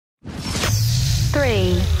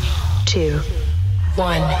3, 2,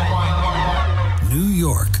 1. New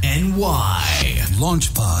York, NY.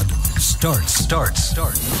 LaunchPod starts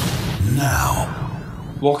now.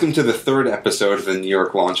 Welcome to the third episode of the New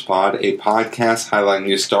York LaunchPod, a podcast highlighting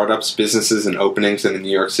new startups, businesses, and openings in the New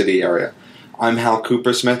York City area. I'm Hal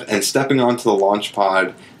Coopersmith, and stepping onto the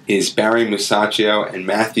LaunchPod is Bari Musacchio and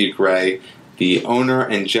Matthew Gray, the owner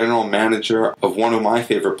and general manager of one of my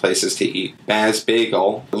favorite places to eat, Baz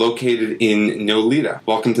Bagel, located in Nolita.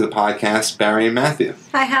 Welcome to the podcast, Bari and Matthew.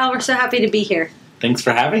 Hi, Hal. We're so happy to be here. Thanks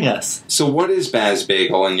for having us. So what is Baz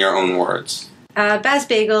Bagel in your own words? Baz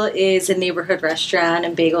Bagel is a neighborhood restaurant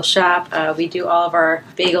and bagel shop. We do all of our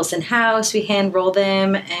bagels in-house. We hand roll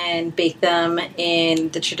them and bake them in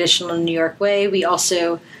the traditional New York way. We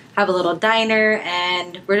also have a little diner,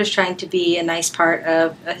 and we're just trying to be a nice part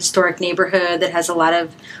of a historic neighborhood that has a lot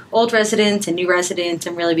of old residents and new residents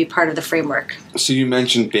and really be part of the framework. So you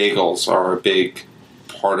mentioned bagels are a big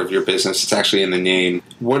part of your business. It's actually in the name.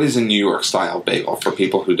 What is a New York style bagel for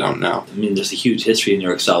people who don't know? I mean, there's a huge history in New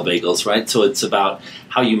York style bagels, right? So it's about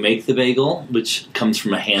how you make the bagel, which comes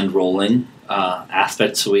from a hand rolling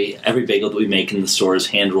aspect. So every bagel that we make in the store is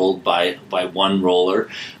hand rolled by one roller.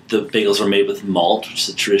 The bagels are made with malt, which is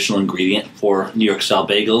a traditional ingredient for New York style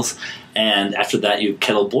bagels. And after that, you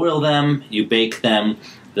kettle boil them, you bake them,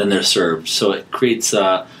 then they're served. So it creates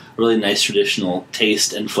a really nice traditional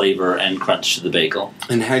taste and flavor and crunch to the bagel.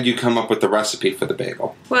 And how did you come up with the recipe for the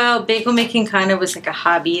bagel? Well, bagel making kind of was like a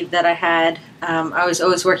hobby that I had. I was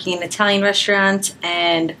always working in Italian restaurants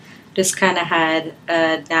and just kind of had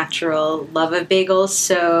a natural love of bagels.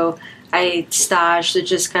 So I staged,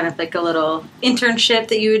 which is kind of like a little internship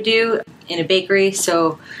that you would do in a bakery.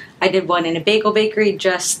 So I did one in a bagel bakery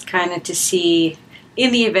just kind of to see,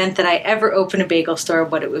 in the event that I ever open a bagel store,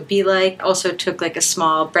 what it would be like. Also took like a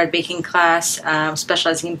small bread baking class,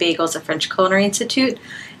 specializing in bagels at French Culinary Institute.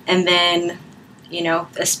 And then,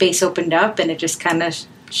 a space opened up and it just kind of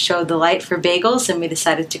showed the light for bagels, and we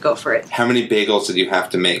decided to go for it. How many bagels did you have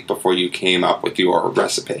to make before you came up with your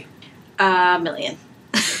recipe? 1 million.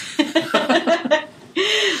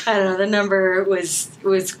 I don't know, the number was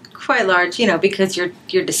quite large, because you're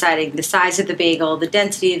deciding the size of the bagel, the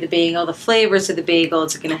density of the bagel, the flavors of the bagel.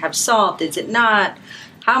 Is it going to have salt? Is it not?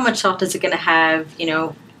 How much salt is it going to have?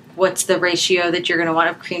 What's the ratio that you're going to want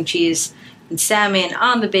of cream cheese and salmon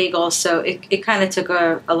on the bagel? So it kind of took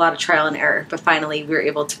a lot of trial and error, but finally we were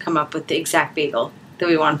able to come up with the exact bagel that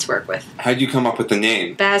we wanted to work with. How did you come up with the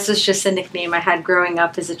name? Baz was just a nickname I had growing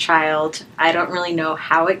up as a child. I don't really know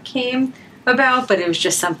how it came about, but it was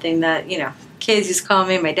just something that, kids used to call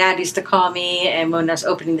me, my dad used to call me, and when I was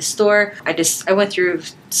opening the store, I went through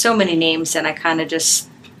so many names, and I kind of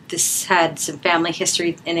this had some family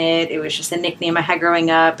history in it. It was just a nickname I had growing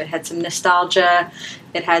up. It had some nostalgia.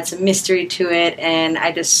 It had some mystery to it, and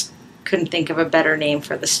I just couldn't think of a better name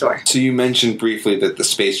for the store. So you mentioned briefly that the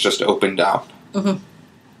space just opened up. Mm-hmm.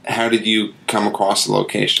 How did you come across the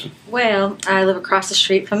location? Well, I live across the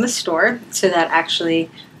street from the store, so that actually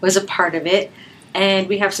was a part of it. And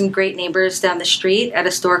we have some great neighbors down the street at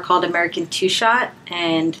a store called American Two Shot,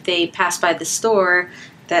 and they passed by the store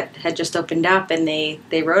that had just opened up, and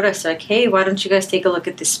they wrote us like, hey, why don't you guys take a look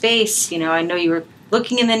at the space? I know you were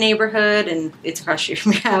looking in the neighborhood, and it's across the street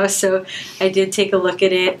from your house. So I did take a look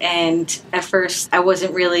at it, and at first I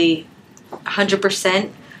wasn't really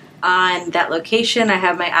 100% on that location. I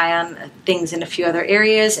have my eye on things in a few other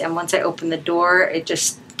areas, and once I opened the door, it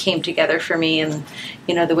just came together for me, and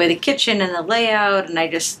the way the kitchen and the layout, and I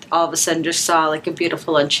just all of a sudden just saw like a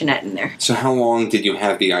beautiful luncheonette in there. So how long did you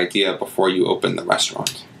have the idea before you opened the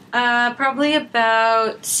restaurant? Probably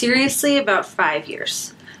about 5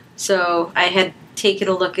 years. So I had taken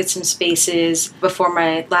a look at some spaces before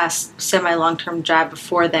my last semi-long-term job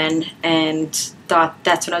before then, and thought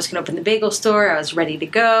that's when I was going to open the bagel store. I was ready to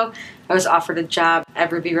go. I was offered a job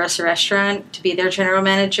at Ruby Rosa Restaurant to be their general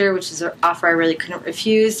manager, which is an offer I really couldn't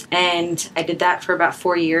refuse. And I did that for about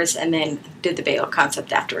 4 years, and then did the bagel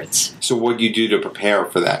concept afterwards. So what did you do to prepare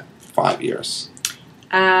for that 5 years?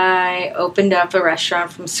 I opened up a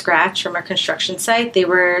restaurant from scratch from a construction site.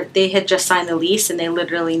 They had just signed the lease, and they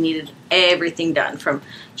literally needed everything done, from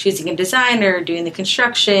choosing a designer, doing the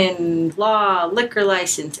construction, law, liquor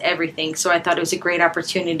license, everything. So I thought it was a great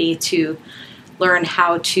opportunity to learn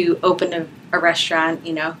how to open a restaurant,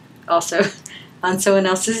 also on someone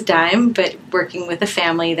else's dime, but working with a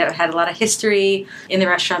family that had a lot of history in the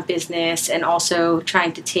restaurant business, and also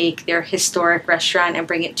trying to take their historic restaurant and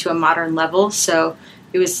bring it to a modern level. So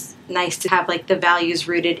it was nice to have like the values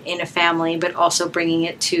rooted in a family, but also bringing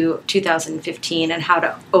it to 2015 and how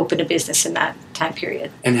to open a business in that time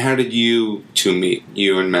period. And how did you two meet,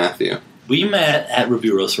 you and Matthew? We met at Bari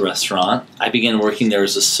Musacchio Restaurant. I began working there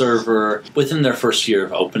as a server within their first year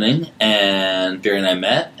of opening, and Bari and I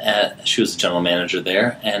met. She was the general manager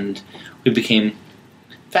there, and we became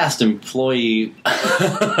fast employee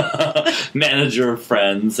manager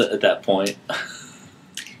friends at that point.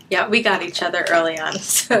 Yeah, we got each other early on.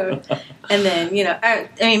 So, and then, I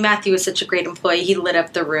mean, Matthew was such a great employee. He lit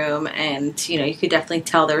up the room, and, you could definitely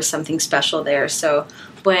tell there was something special there. So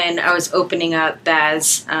when I was opening up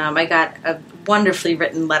Baz, I got a wonderfully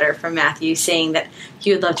written letter from Matthew saying that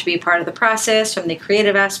he would love to be a part of the process, from the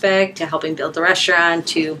creative aspect to helping build the restaurant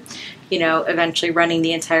to, eventually running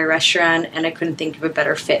the entire restaurant. And I couldn't think of a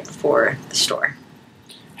better fit for the store.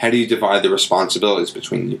 How do you divide the responsibilities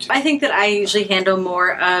between you two? I think that I usually handle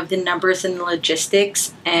more of the numbers and the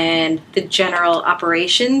logistics and the general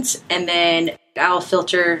operations, and then I'll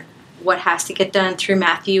filter what has to get done through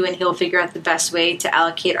Matthew, and he'll figure out the best way to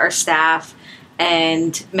allocate our staff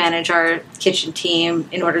and manage our kitchen team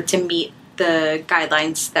in order to meet the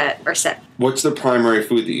guidelines that are set. What's the primary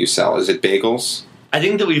food that you sell? Is it bagels? I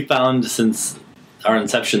think that we've found since our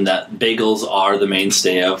inception that bagels are the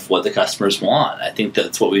mainstay of what the customers want. I think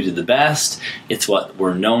that's what we do the best. It's what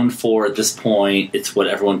we're known for at this point. It's what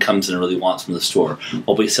everyone comes in and really wants from the store.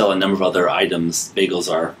 While we sell a number of other items,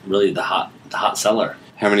 bagels are really the hot seller.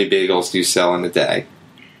 How many bagels do you sell in a day?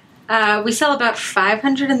 We sell about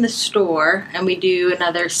 500 in the store, and we do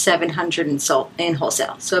another 700 in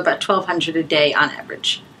wholesale. So about 1,200 a day on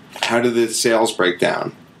average. How do the sales break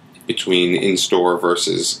down between in-store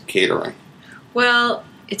versus catering? Well,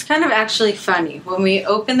 it's kind of actually funny. When we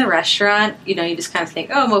open the restaurant, you just kind of think,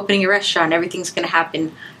 oh, I'm opening a restaurant. Everything's going to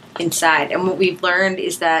happen inside. And what we've learned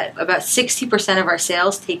is that about 60% of our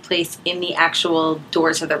sales take place in the actual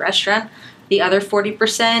doors of the restaurant. The other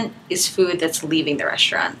 40% is food that's leaving the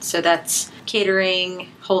restaurant. So that's catering,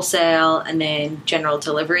 wholesale, and then general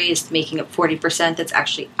delivery is making up 40% that's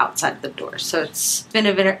actually outside of the door. So it's been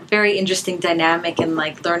a very interesting dynamic and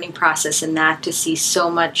learning process in that, to see so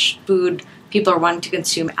much food people are wanting to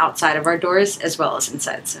consume outside of our doors as well as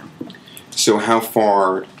inside. So how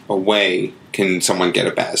far away can someone get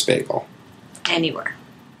a Baz Bagel? Anywhere.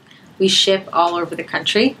 We ship all over the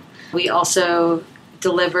country. We also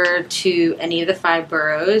deliver to any of the 5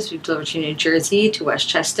 boroughs. We deliver to New Jersey, to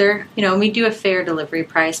Westchester. And we do a fair delivery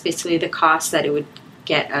price, basically the cost that it would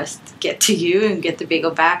get us to get to you and get the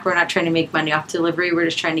bagel back. We're not trying to make money off delivery. We're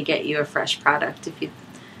just trying to get you a fresh product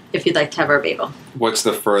if you'd like to have our bagel. What's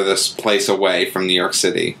the furthest place away from New York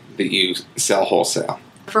City that you sell wholesale?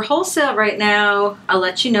 For wholesale right now, I'll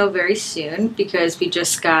let you know very soon, because we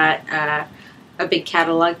just got a big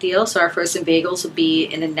catalog deal. So our frozen bagels will be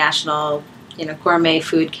in a national, gourmet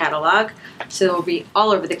food catalog. So it'll be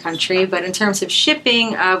all over the country. But in terms of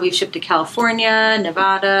shipping, we've shipped to California,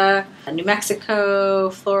 Nevada, New Mexico,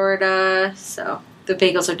 Florida. So the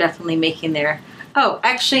bagels are definitely making their... Oh,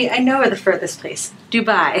 actually, I know where the furthest place.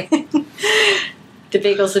 Dubai. The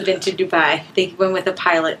bagels have been to Dubai. They went with a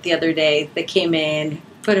pilot the other day that came in,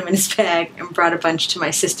 put him in his bag, and brought a bunch to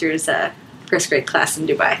my sister's first grade class in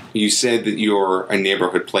Dubai. You said that you're a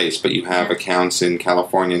neighborhood place, but you have accounts in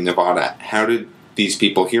California and Nevada. How did these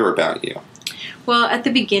people hear about you? Well, at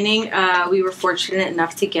the beginning, we were fortunate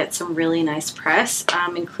enough to get some really nice press,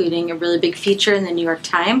 including a really big feature in the New York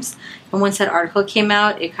Times. And once that article came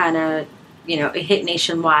out, it kind of... it hit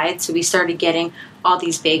nationwide, so we started getting all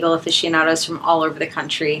these bagel aficionados from all over the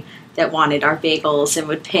country that wanted our bagels and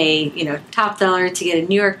would pay, top dollar to get a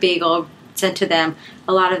New York bagel sent to them.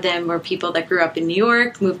 A lot of them were people that grew up in New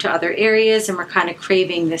York, moved to other areas, and were kind of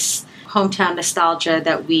craving this hometown nostalgia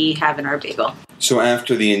that we have in our bagel. So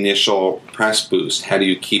after the initial press boost, how do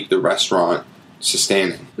you keep the restaurant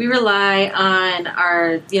sustaining? We rely on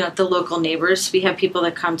our, the local neighbors. We have people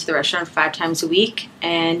that come to the restaurant 5 times a week,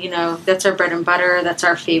 and, that's our bread and butter. That's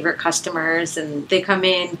our favorite customers, and they come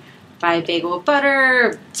in, buy a bagel with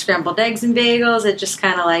butter, scrambled eggs and bagels. It's just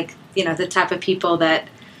kind of the type of people that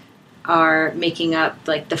are making up,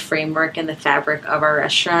 the framework and the fabric of our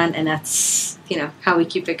restaurant, and that's, how we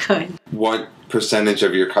keep it going. What percentage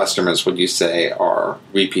of your customers would you say are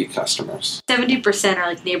repeat customers? 70%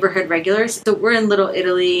 are neighborhood regulars. So we're in Little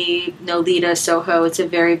Italy, Nolita, Soho. It's a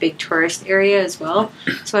very big tourist area as well.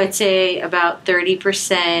 So I'd say about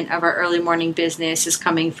 30% of our early morning business is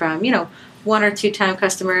coming from, 1 or 2 time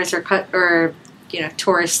customers or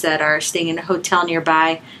tourists that are staying in a hotel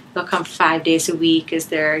nearby. They'll come 5 days a week as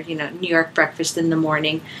their, New York breakfast in the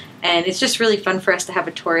morning. And it's just really fun for us to have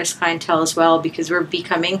a tourist clientele as well, because we're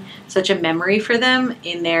becoming such a memory for them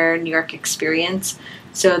in their New York experience.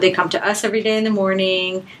 So they come to us every day in the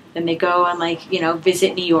morning, then they go and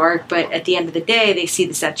visit New York, but at the end of the day, they see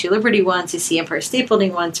the Statue of Liberty once, they see Empire State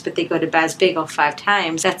Building once, but they go to Baz Bagel 5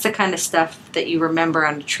 times. That's the kind of stuff that you remember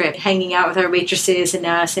on a trip. Hanging out with our waitresses and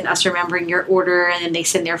us remembering your order, and then they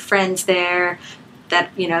send their friends there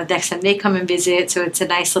that, next time they come and visit. So it's a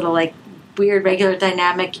nice little, weird regular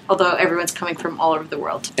dynamic, although everyone's coming from all over the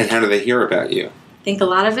world. And how do they hear about you? I think a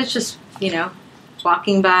lot of it's just,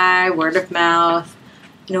 walking by, word of mouth.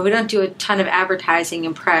 We don't do a ton of advertising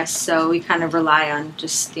and press, so we kind of rely on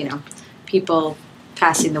just, people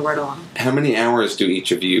passing the word along. How many hours do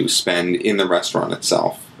each of you spend in the restaurant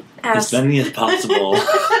itself? As many as possible.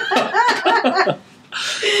 I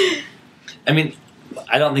mean,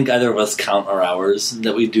 I don't think either of us count our hours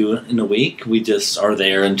that we do in a week. We just are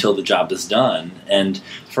there until the job is done. And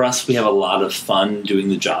for us, we have a lot of fun doing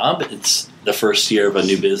the job. It's the first year of a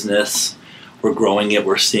new business. We're growing it.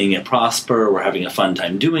 We're seeing it prosper. We're having a fun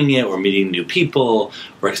time doing it. We're meeting new people.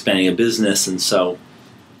 We're expanding a business. And so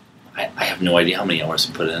I have no idea how many hours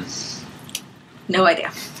we put in. No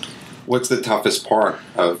idea. What's the toughest part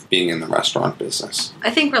of being in the restaurant business?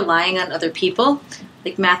 I think relying on other people.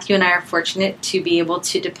 Matthew and I are fortunate to be able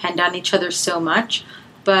to depend on each other so much.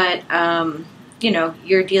 But,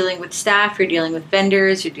 you're dealing with staff, you're dealing with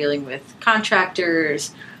vendors, you're dealing with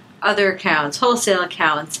contractors, other accounts, wholesale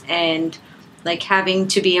accounts, and having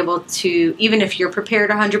to be able to, even if you're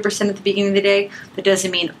prepared 100% at the beginning of the day, that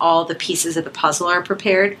doesn't mean all the pieces of the puzzle are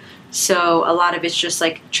prepared. So a lot of it's just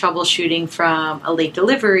troubleshooting from a late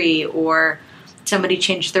delivery, or somebody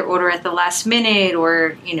changed their order at the last minute,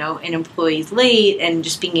 or, an employee's late, and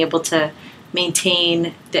just being able to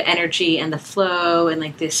maintain the energy and the flow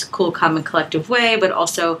in this cool, calm, and collective way, but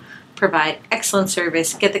also provide excellent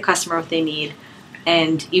service, get the customer what they need.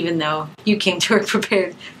 And even though you came to work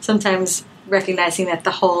prepared, sometimes recognizing that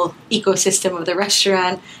the whole ecosystem of the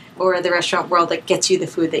restaurant or the restaurant world that gets you the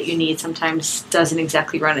food that you need sometimes doesn't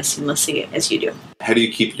exactly run as seamlessly as you do. How do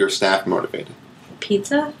you keep your staff motivated?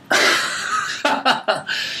 Pizza?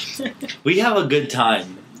 We have a good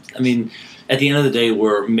time. I mean, at the end of the day,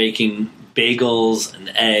 we're making bagels and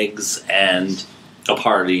eggs and a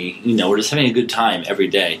party. We're just having a good time every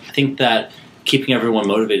day. I think that keeping everyone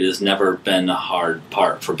motivated has never been a hard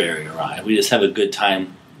part for Bari or I. We just have a good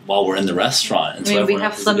time while we're in the restaurant. And so we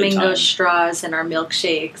have flamingo straws in our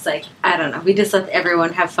milkshakes. I don't know. We just let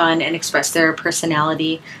everyone have fun and express their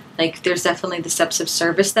personality. There's definitely the steps of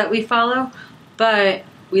service that we follow, but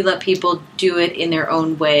we let people do it in their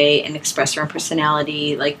own way and express their own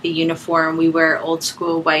personality. The uniform, we wear old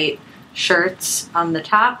school white shirts on the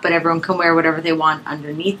top, but everyone can wear whatever they want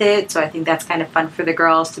underneath it. So I think that's kind of fun for the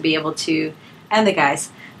girls to be able to, and the guys,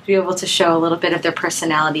 to be able to show a little bit of their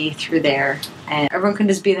personality through there. And everyone can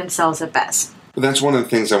just be themselves at Baz. Well, that's one of the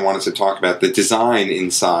things I wanted to talk about. The design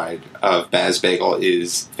inside of Baz Bagel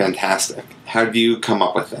is fantastic. How do you come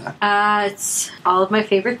up with that? It's all of my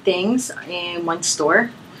favorite things in one store.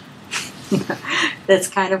 That's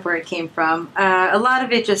kind of where it came from. A lot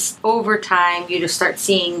of it just over time, you just start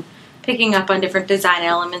picking up on different design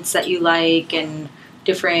elements that you like, and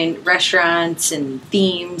different restaurants and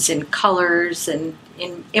themes and colors. And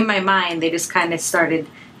in my mind, they just kind of started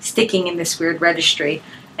sticking in this weird registry.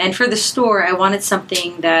 And for the store, I wanted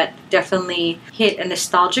something that definitely hit a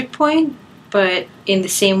nostalgic point, but in the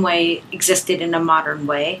same way existed in a modern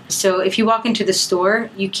way. So if you walk into the store,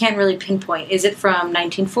 you can't really pinpoint. Is it from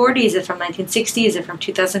 1940? Is it from 1960? Is it from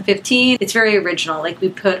 2015? It's very original. We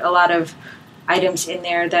put a lot of items in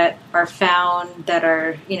there that are found, that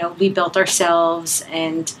are, we built ourselves,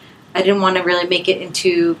 and I didn't want to really make it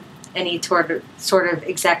into any sort of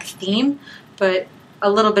exact theme, but a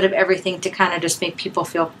little bit of everything to kind of just make people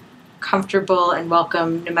feel comfortable and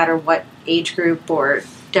welcome no matter what age group or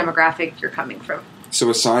demographic you're coming from. So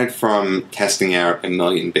aside from testing out a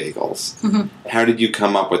million bagels, how did you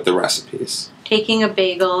come up with the recipes? Taking a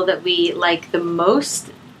bagel that we like the most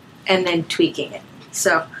and then tweaking it.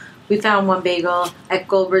 So we found one bagel at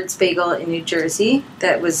Goldberg's Bagel in New Jersey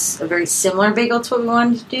that was a very similar bagel to what we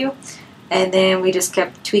wanted to do. And then we just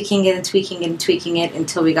kept tweaking it and tweaking it and tweaking it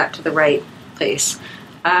until we got to the right place.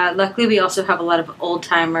 Luckily, we also have a lot of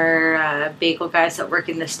old-timer bagel guys that work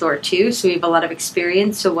in the store, too, so we have a lot of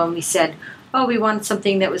experience. So when we said, we want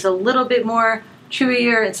something that was a little bit more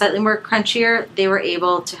chewier and slightly more crunchier, they were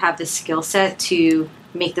able to have the skill set to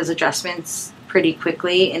make those adjustments pretty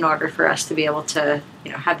quickly in order for us to be able to,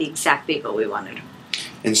 have the exact bagel we wanted.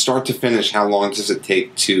 And start to finish, how long does it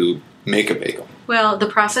take to make a bagel? Well, the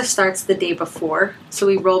process starts the day before. So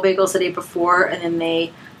we roll bagels the day before, and then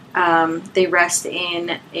they They rest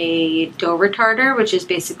in a dough retarder, which is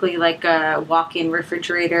basically like a walk-in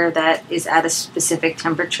refrigerator that is at a specific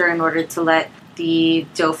temperature in order to let the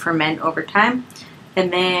dough ferment over time.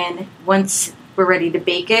 And then once we're ready to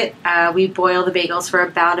bake it, we boil the bagels for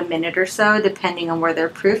about a minute or so, depending on where they're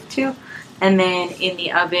proofed to. And then in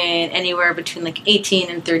the oven, anywhere between like 18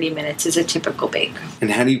 and 30 minutes is a typical bake. And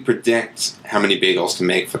how do you predict how many bagels to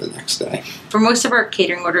make for the next day? For most of our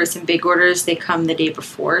catering orders and big orders, they come the day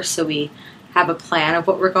before, so we have a plan of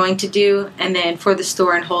what we're going to do. And then for the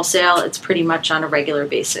store and wholesale, it's pretty much on a regular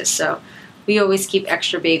basis. So we always keep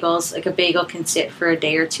extra bagels. Like a bagel can sit for a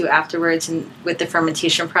day or two afterwards and with the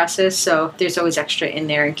fermentation process. So there's always extra in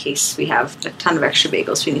there in case we have a ton of extra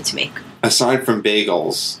bagels we need to make. Aside from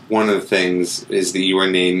bagels, one of the things is that you were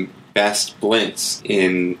named Best Blintz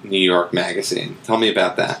in New York Magazine. Tell me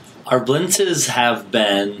about that. Our blintzes have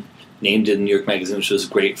been named in New York Magazine, which was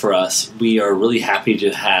great for us. We are really happy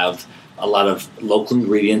to have a lot of local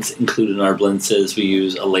ingredients included in our blintzes. We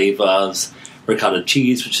use Aleva's ricotta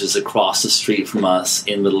cheese, which is across the street from us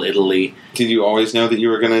in Little Italy. Did you always know that you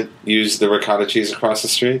were going to use the ricotta cheese across the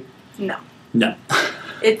street? No. No.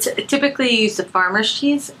 It's typically used a farmer's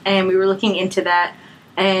cheese, and we were looking into that.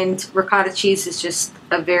 And ricotta cheese is just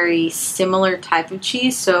a very similar type of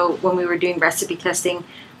cheese. So when we were doing recipe testing,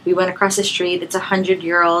 we went across the street. It's a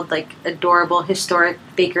 100-year-old, like, adorable, historic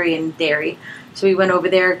bakery and dairy. So we went over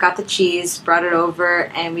there, got the cheese, brought it over,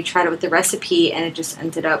 and we tried it with the recipe, and it just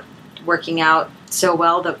ended up working out so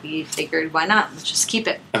well that we figured, why not? Let's just keep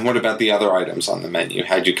it. And what about the other items on the menu?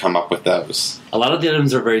 How'd you come up with those? A lot of the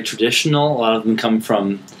items are very traditional. A lot of them come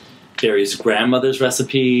from Barry's grandmother's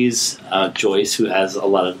recipes. Joyce, who has a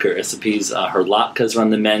lot of great recipes, her latkes are on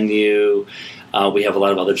the menu. We have a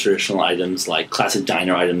lot of other traditional items like classic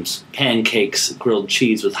diner items, pancakes, grilled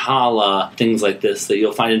cheese with challah, things like this that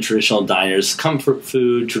you'll find in traditional diners. Comfort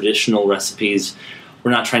food, traditional recipes. We're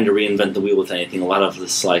not trying to reinvent the wheel with anything. A lot of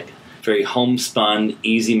this like very homespun,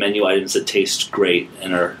 easy menu items that taste great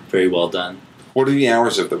and are very well done. What are the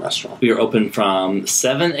hours of the restaurant? We are open from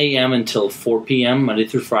 7 a.m. until 4 p.m. Monday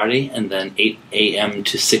through Friday, and then 8 a.m.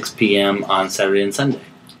 to 6 p.m. on Saturday and Sunday.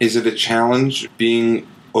 Is it a challenge being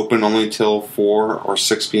open only till 4 or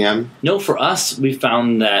 6 p.m.? No, for us, we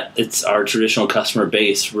found that it's our traditional customer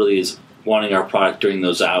base really is wanting our product during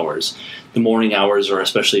those hours. The morning hours are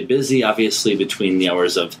especially busy, obviously, between the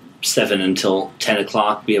hours of 7 until 10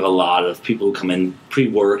 o'clock. We have a lot of people who come in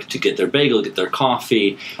pre-work to get their bagel, get their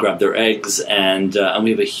coffee, grab their eggs, and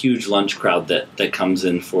we have a huge lunch crowd that comes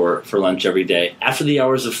in for lunch every day. After the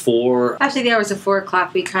hours of 4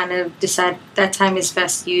 o'clock, we kind of decide that time is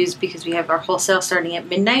best used because we have our wholesale starting at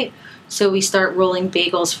midnight. So we start rolling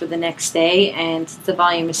bagels for the next day, and the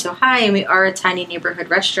volume is so high, and we are a tiny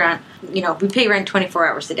neighborhood restaurant. You know, we pay rent 24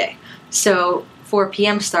 hours a day. So 4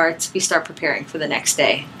 p.m. starts, we start preparing for the next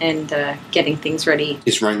day and getting things ready.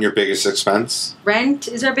 Is rent your biggest expense? Rent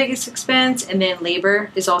is our biggest expense, and then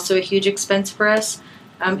labor is also a huge expense for us.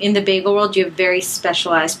 In the bagel world, you have very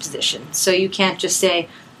specialized positions. So you can't just say,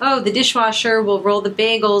 oh, the dishwasher will roll the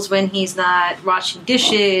bagels when he's not washing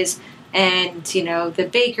dishes, and, you know, the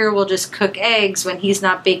baker will just cook eggs when he's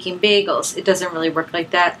not baking bagels. It doesn't really work like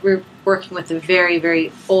that. We're working with a very,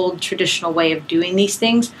 very old traditional way of doing these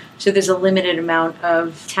things. So there's a limited amount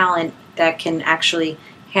of talent that can actually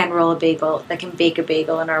hand roll a bagel, that can bake a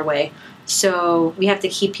bagel in our way. So we have to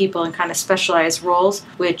keep people in kind of specialized roles,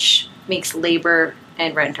 which makes labor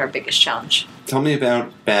and rent our biggest challenge. Tell me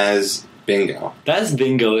about Baz Bingo. Baz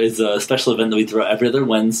Bingo is a special event that we throw every other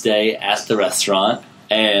Wednesday at the restaurant.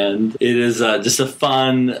 And it is just a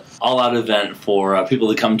fun, all-out event for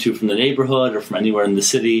people to come to from the neighborhood or from anywhere in the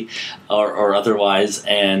city or otherwise.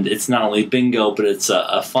 And it's not only bingo, but it's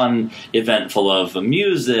a fun event full of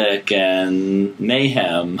music and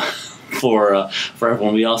mayhem for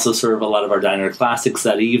everyone. We also serve a lot of our diner classics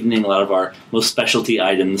that evening, a lot of our most specialty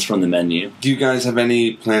items from the menu. Do you guys have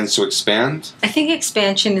any plans to expand? I think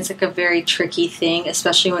expansion is like a very tricky thing,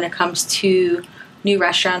 especially when it comes to new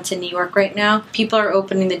restaurants in New York right now. People are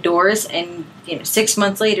opening the doors, and 6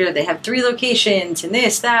 months later they have 3 locations and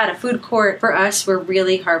this, that, a food court. For us, we're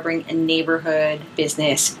really harboring a neighborhood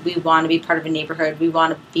business. We want to be part of a neighborhood. We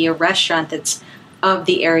want to be a restaurant that's of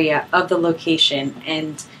the area, of the location,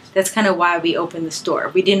 and that's kind of why we opened the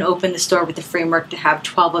store. We didn't open the store with the framework to have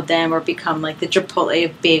 12 of them or become like the Chipotle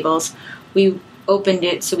of bagels. We opened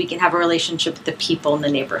it so we can have a relationship with the people in the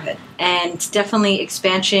neighborhood. And definitely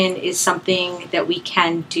expansion is something that we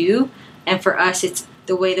can do. And for us,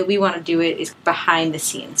 the way that we want to do it is behind the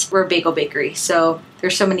scenes. We're a bagel bakery, so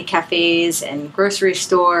there's so many cafes and grocery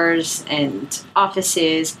stores and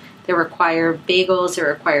offices that require bagels, that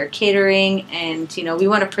require catering, and we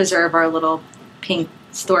want to preserve our little pink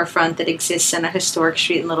storefront that exists in a historic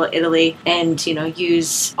street in Little Italy, and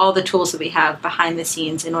use all the tools that we have behind the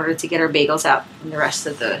scenes in order to get our bagels out in the rest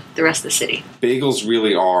of the city. Bagels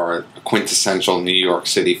really are a quintessential New York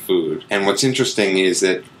City food, and what's interesting is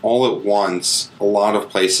that all at once a lot of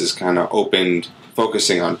places kind of opened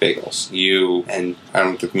focusing on bagels. You, and I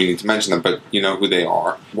don't think we need to mention them, but you know who they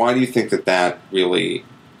are. Why do you think that really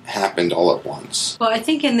happened all at once? Well, I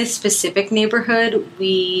think in this specific neighborhood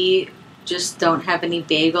we just don't have any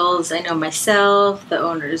bagels. I know myself, the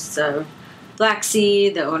owners of Black Sea,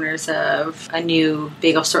 the owners of a new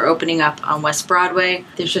bagel store opening up on West Broadway.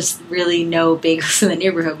 There's just really no bagels in the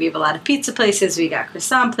neighborhood. We have a lot of pizza places, we got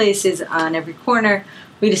croissant places on every corner.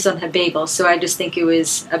 We just don't have bagels. So I just think it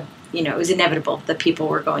was it was inevitable that people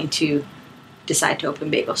were going to decide to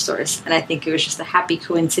open bagel stores. And I think it was just a happy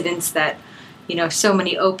coincidence that so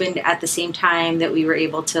many opened at the same time, that we were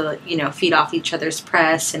able to, feed off each other's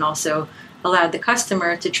press, and also allowed the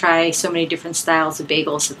customer to try so many different styles of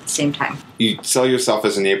bagels at the same time. You sell yourself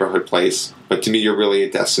as a neighborhood place, but to me you're really a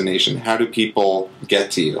destination. How do people get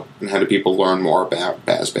to you, and how do people learn more about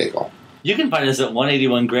Baz Bagel? You can find us at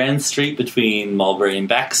 181 Grand Street between Mulberry and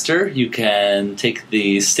Baxter. You can take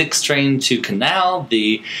the 6 train to Canal,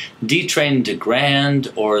 the D train to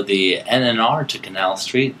Grand, or the NNR to Canal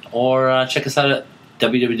Street, or check us out at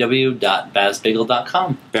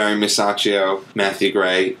www.bazbagel.com. Bari Musacchio, Matthew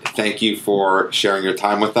Gray, thank you for sharing your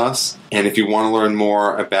time with us. And if you want to learn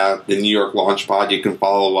more about the New York Launch Pod, you can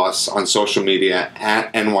follow us on social media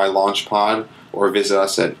at NYLaunchPod, or visit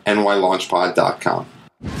us at nylaunchpod.com.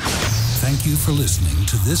 Thank you for listening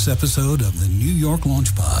to this episode of the New York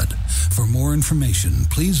Launch Pod. For more information,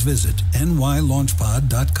 please visit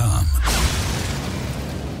nylaunchpod.com.